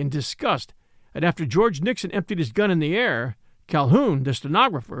alley in disgust, and after George Nixon emptied his gun in the air, Calhoun, the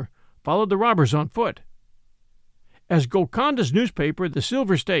stenographer, followed the robbers on foot. As Golconda's newspaper, The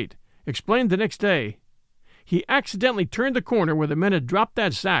Silver State, explained the next day, he accidentally turned the corner where the men had dropped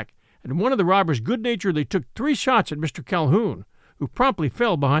that sack, and one of the robbers good-naturedly took 3 shots at Mr. Calhoun, who promptly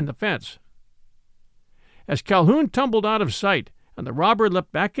fell behind the fence. As Calhoun tumbled out of sight and the robber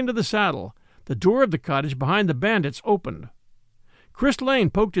leapt back into the saddle, the door of the cottage behind the bandits opened. Chris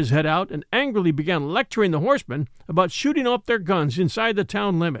Lane poked his head out and angrily began lecturing the horsemen about shooting off their guns inside the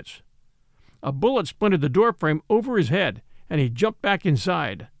town limits. A bullet splintered the doorframe over his head, and he jumped back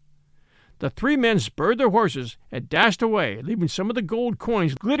inside. The 3 men spurred their horses and dashed away, leaving some of the gold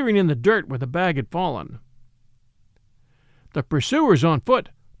coins glittering in the dirt where the bag had fallen. The pursuers on foot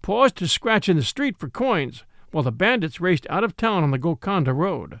paused to scratch in the street for coins, while the bandits raced out of town on the Golconda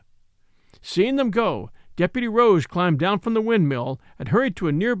Road. Seeing them go, Deputy Rose climbed down from the windmill and hurried to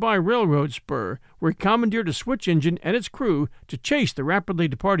a nearby railroad spur, where he commandeered a switch engine and its crew to chase the rapidly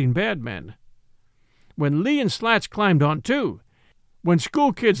departing bad men. When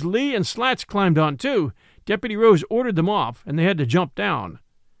school kids Lee and Slats climbed on too, Deputy Rose ordered them off, and they had to jump down.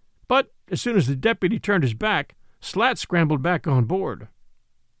 But as soon as the deputy turned his back, Slat scrambled back on board.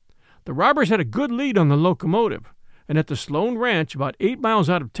 The robbers had a good lead on the locomotive, and at the Sloan Ranch, about 8 miles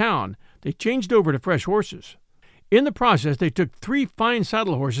out of town, they changed over to fresh horses. In the process, they took 3 fine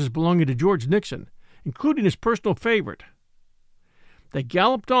saddle horses belonging to George Nixon, including his personal favorite. They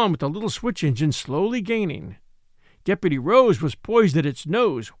galloped on with the little switch engine slowly gaining. Deputy Rose was poised at its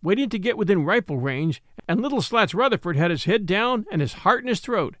nose, waiting to get within rifle range, and little Slats Rutherford had his head down and his heart in his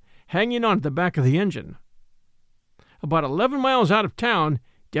throat, hanging on to the back of the engine. About 11 miles out of town,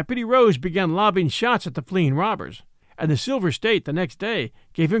 Deputy Rose began lobbing shots at the fleeing robbers, and the Silver State the next day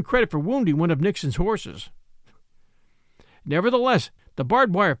gave him credit for wounding one of Nixon's horses. Nevertheless, the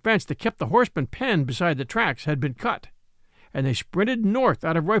barbed wire fence that kept the horsemen penned beside the tracks had been cut, and they sprinted north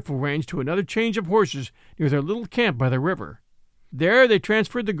out of rifle range to another change of horses near their little camp by the river. There they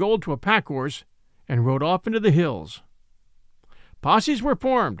transferred the gold to a pack horse and rode off into the hills. Posses were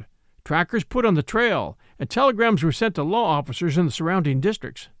formed, trackers put on the trail, and telegrams were sent to law officers in the surrounding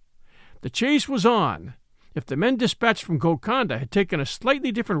districts. The chase was on. If the men dispatched from Golconda had taken a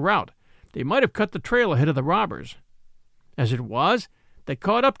slightly different route, they might have cut the trail ahead of the robbers. As it was, they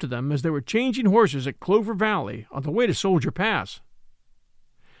caught up to them as they were changing horses at Clover Valley on the way to Soldier Pass.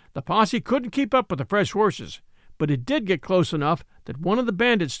 The posse couldn't keep up with the fresh horses, but it did get close enough that one of the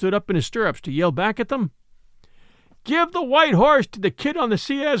bandits stood up in his stirrups to yell back at them, "Give the white horse to the kid on the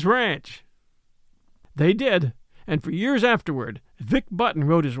Ciaz Ranch!" They did, and for years afterward, Vic Button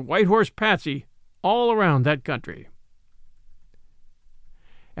rode his white horse Patsy all around that country.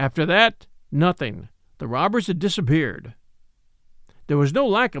 After that, nothing. The robbers had disappeared. There was no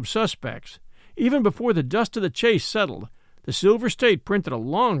lack of suspects. Even before the dust of the chase settled, the Silver State printed a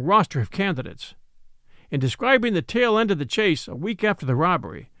long roster of candidates. In describing the tail end of the chase a week after the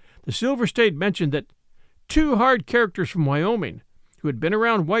robbery, the Silver State mentioned that 2 hard characters from Wyoming, who had been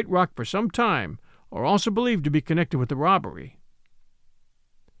around White Rock for some time, are also believed to be connected with the robbery.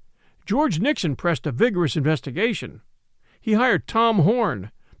 George Nixon pressed a vigorous investigation. He hired Tom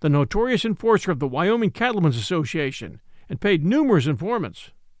Horn, the notorious enforcer of the Wyoming Cattlemen's Association, and paid numerous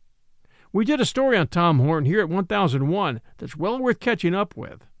informants. We did a story on Tom Horn here at 1001 that's well worth catching up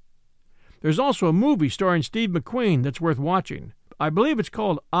with. There's also a movie starring Steve McQueen that's worth watching. I believe it's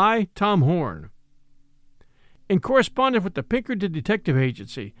called I, Tom Horn. In correspondence with the Pinkerton Detective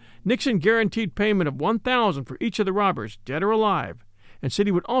Agency, Nixon guaranteed payment of $1,000 for each of the robbers, dead or alive, and said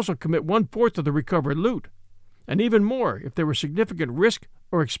he would also commit 1/4 of the recovered loot, and even more if there were significant risk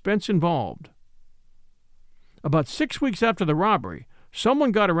or expense involved. About 6 weeks after the robbery,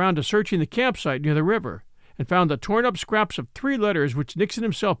 someone got around to searching the campsite near the river and found the torn-up scraps of 3 letters which Nixon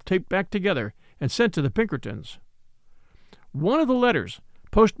himself taped back together and sent to the Pinkertons. One of the letters,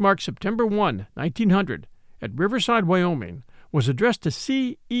 postmarked September 1, 1900, at Riverside, Wyoming, was addressed to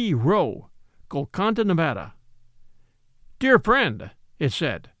C. E. Rowe, Golconda, Nevada. "Dear friend," it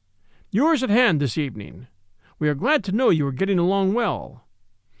said, "yours at hand this evening. We are glad to know you are getting along well.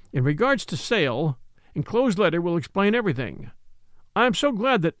 In regards to sale, enclosed letter will explain everything. I am so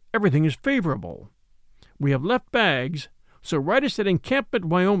glad that everything is favorable. We have left bags, so write us at Encampment,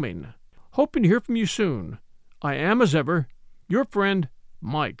 Wyoming. Hoping to hear from you soon. I am, as ever, your friend,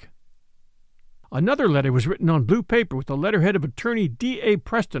 Mike." Another letter was written on blue paper with the letterhead of attorney D. A.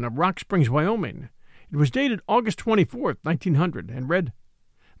 Preston of Rock Springs, Wyoming. It was dated August 24, 1900, and read,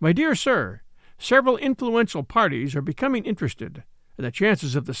 "My dear sir, several influential parties are becoming interested, and the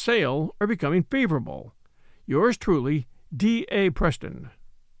chances of the sale are becoming favorable. Yours truly, D. A. Preston."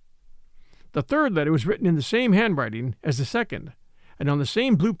 The third letter was written in the same handwriting as the second, and on the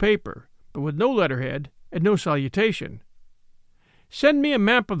same blue paper, but with no letterhead and no salutation. "Send me a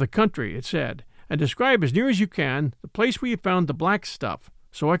map of the country," it said, "and describe as near as you can the place where you found the black stuff,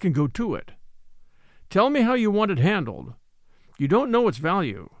 so I can go to it. Tell me how you want it handled. You don't know its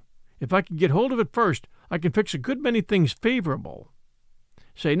value. If I can get hold of it first, I can fix a good many things favorable.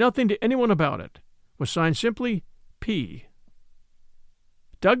 Say nothing to anyone about it." Was signed simply, P.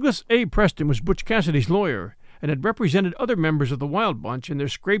 Douglas A. Preston was Butch Cassidy's lawyer and had represented other members of the Wild Bunch in their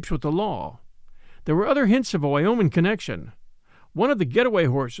scrapes with the law. There were other hints of a Wyoming connection. One of the getaway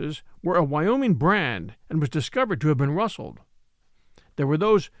horses wore a Wyoming brand and was discovered to have been rustled. There were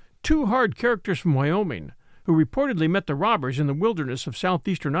those 2 hard characters from Wyoming who reportedly met the robbers in the wilderness of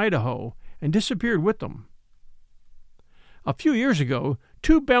southeastern Idaho and disappeared with them. A few years ago,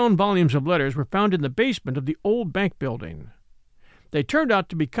 2 bound volumes of letters were found in the basement of the old bank building. They turned out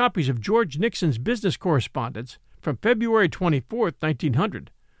to be copies of George Nixon's business correspondence from February 24, 1900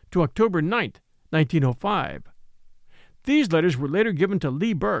 to October 9, 1905. These letters were later given to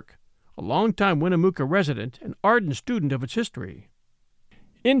Lee Burke, a longtime Winnemucca resident and ardent student of its history.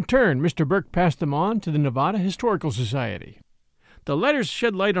 In turn, Mr. Burke passed them on to the Nevada Historical Society. The letters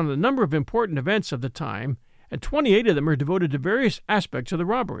shed light on a number of important events of the time, and 28 of them are devoted to various aspects of the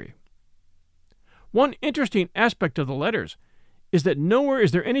robbery. One interesting aspect of the letters is that nowhere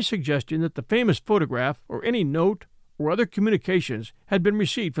is there any suggestion that the famous photograph or any note or other communications had been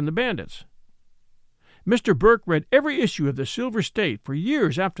received from the bandits. Mr. Burke read every issue of the Silver State for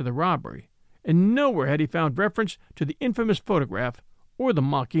years after the robbery, and nowhere had he found reference to the infamous photograph or the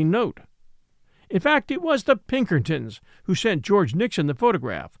mocking note. In fact, it was the Pinkertons who sent George Nixon the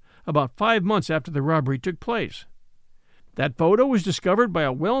photograph about 5 months after the robbery took place. That photo was discovered by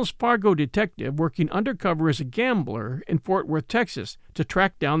a Wells Fargo detective working undercover as a gambler in Fort Worth, Texas, to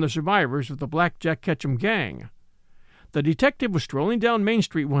track down the survivors of the Black Jack Ketchum gang. The detective was strolling down Main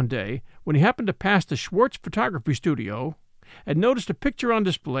Street one day when he happened to pass the Schwartz photography studio and noticed a picture on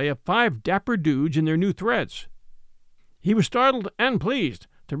display of 5 dapper dudes in their new threads. He was startled and pleased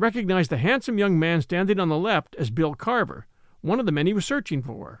to recognize the handsome young man standing on the left as Bill Carver, one of the men he was searching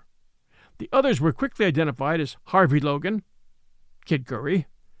for. The others were quickly identified as Harvey Logan, Kid Curry,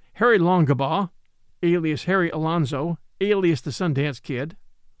 Harry Longabaugh, alias Harry Alonzo, alias the Sundance Kid,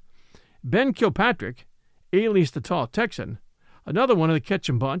 Ben Kilpatrick, alias the Tall Texan, another one of the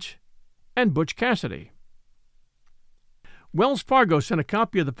Ketchum bunch, and Butch Cassidy. Wells Fargo sent a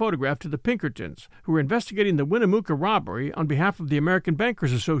copy of the photograph to the Pinkertons, who were investigating the Winnemucca robbery on behalf of the American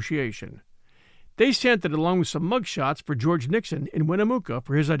Bankers Association. They sent it along with some mug shots for George Nixon in Winnemucca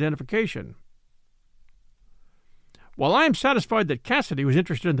for his identification. While I am satisfied that Cassidy was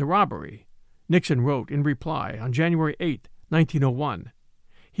interested in the robbery, Nixon wrote in reply on January 8, 1901,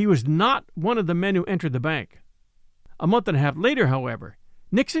 he was not one of the men who entered the bank. A month and a half later, however,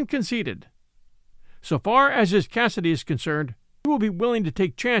 Nixon conceded, so far as his Cassidy is concerned, he will be willing to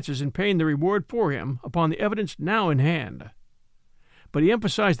take chances in paying the reward for him upon the evidence now in hand. But he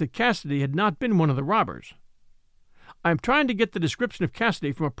emphasized that Cassidy had not been one of the robbers. I am trying to get the description of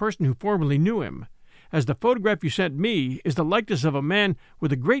Cassidy from a person who formerly knew him, as the photograph you sent me is the likeness of a man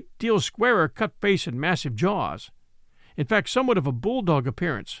with a great deal squarer cut face and massive jaws, in fact somewhat of a bulldog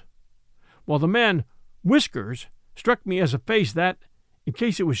appearance, while the man, Whiskers, struck me as a face that, in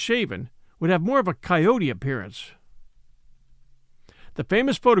case it was shaven, would have more of a coyote appearance. The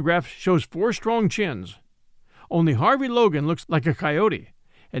famous photograph shows 4 strong chins. Only Harvey Logan looks like a coyote,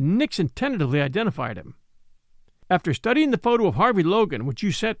 and Nixon tentatively identified him. After studying the photo of Harvey Logan, which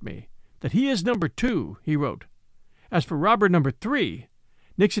you sent me, that he is number 2, he wrote. As for robber number 3,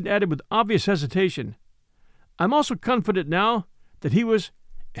 Nixon added with obvious hesitation, I'm also confident now that he was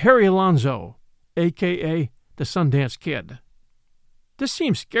Harry Alonzo, a.k.a. the Sundance Kid. This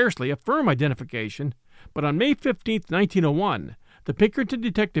seems scarcely a firm identification, but on May 15, 1901, the Pinkerton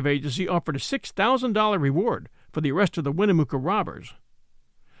Detective Agency offered a $6,000 reward for the arrest of the Winnemucca robbers.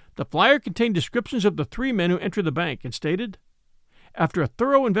 The flyer contained descriptions of the 3 men who entered the bank and stated, after a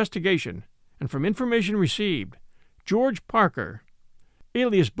thorough investigation and from information received, George Parker,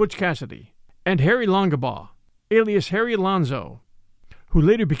 alias Butch Cassidy, and Harry Longabaugh, alias Harry Alonzo, who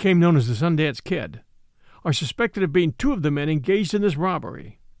later became known as the Sundance Kid, are suspected of being 2 of the men engaged in this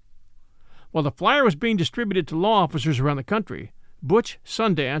robbery. While the flyer was being distributed to law officers around the country, Butch,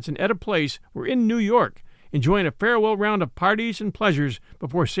 Sundance, and Etta Place were in New York, enjoying a farewell round of parties and pleasures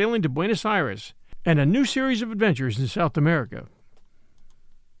before sailing to Buenos Aires and a new series of adventures in South America.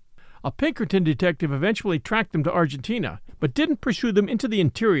 A Pinkerton detective eventually tracked them to Argentina, but didn't pursue them into the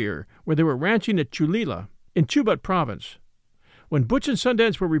interior, where they were ranching at Chulila, in Chubut province. When Butch and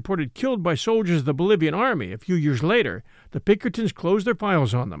Sundance were reported killed by soldiers of the Bolivian army a few years later, the Pinkertons closed their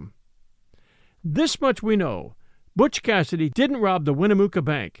files on them. This much we know. Butch Cassidy didn't rob the Winnemucca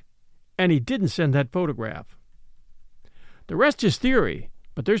Bank, and he didn't send that photograph. The rest is theory,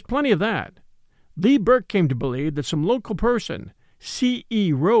 but there's plenty of that. Lee Burke came to believe that some local person,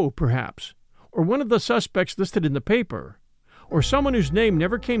 C.E. Rowe perhaps, or one of the suspects listed in the paper, or someone whose name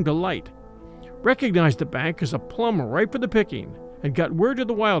never came to light, recognized the bank as a plum ripe for the picking and got word to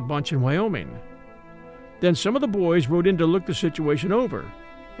the Wild Bunch in Wyoming. Then some of the boys rode in to look the situation over,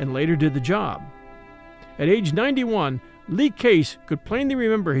 and later did the job. At age 91, Lee Case could plainly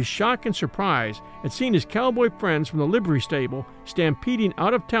remember his shock and surprise at seeing his cowboy friends from the livery stable stampeding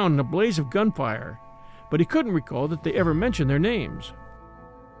out of town in a blaze of gunfire, but he couldn't recall that they ever mentioned their names.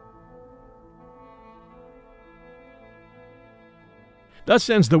 Thus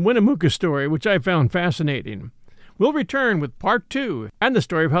ends the Winnemucca story, which I found fascinating. We'll return with Part 2 and the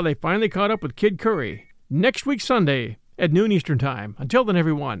story of how they finally caught up with Kid Curry next week Sunday at noon Eastern Time. Until then,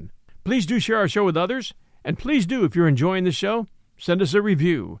 everyone, please do share our show with others, and please do, if you're enjoying the show, send us a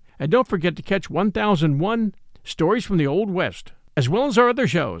review. And don't forget to catch 1001 Stories from the Old West as as well as our other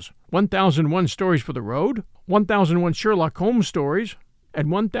shows, 1001 Stories for the Road, 1001 Sherlock Holmes Stories, and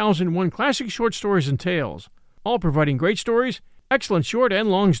 1001 Classic Short Stories and Tales, all providing great stories, excellent short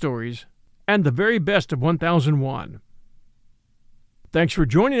and long stories, and the very best of 1001. Thanks for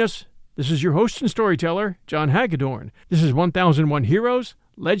joining us. This is your host and storyteller, John Hagedorn. This is 1001 Heroes,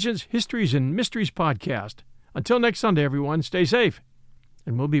 Legends, Histories, and Mysteries podcast. Until next Sunday, everyone, stay safe,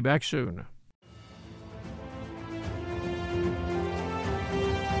 and we'll be back soon.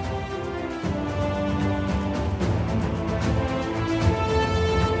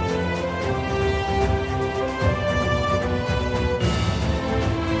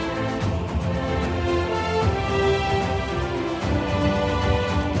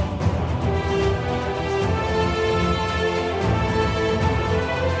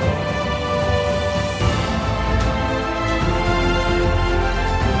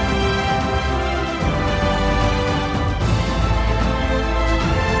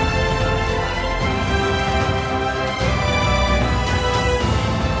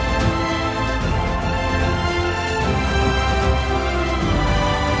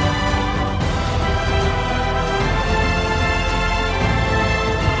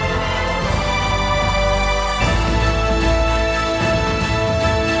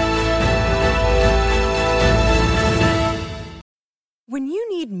 When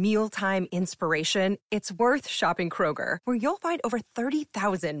you need mealtime inspiration, it's worth shopping Kroger, where you'll find over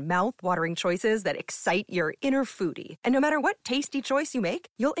 30,000 mouth-watering choices that excite your inner foodie. And no matter what tasty choice you make,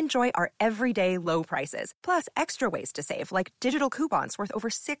 you'll enjoy our everyday low prices, plus extra ways to save, like digital coupons worth over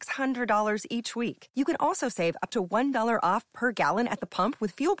 $600 each week. You can also save up to $1 off per gallon at the pump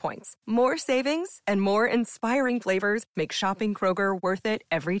with fuel points. More savings and more inspiring flavors make shopping Kroger worth it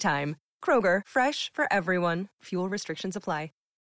every time. Kroger, fresh for everyone. Fuel restrictions apply.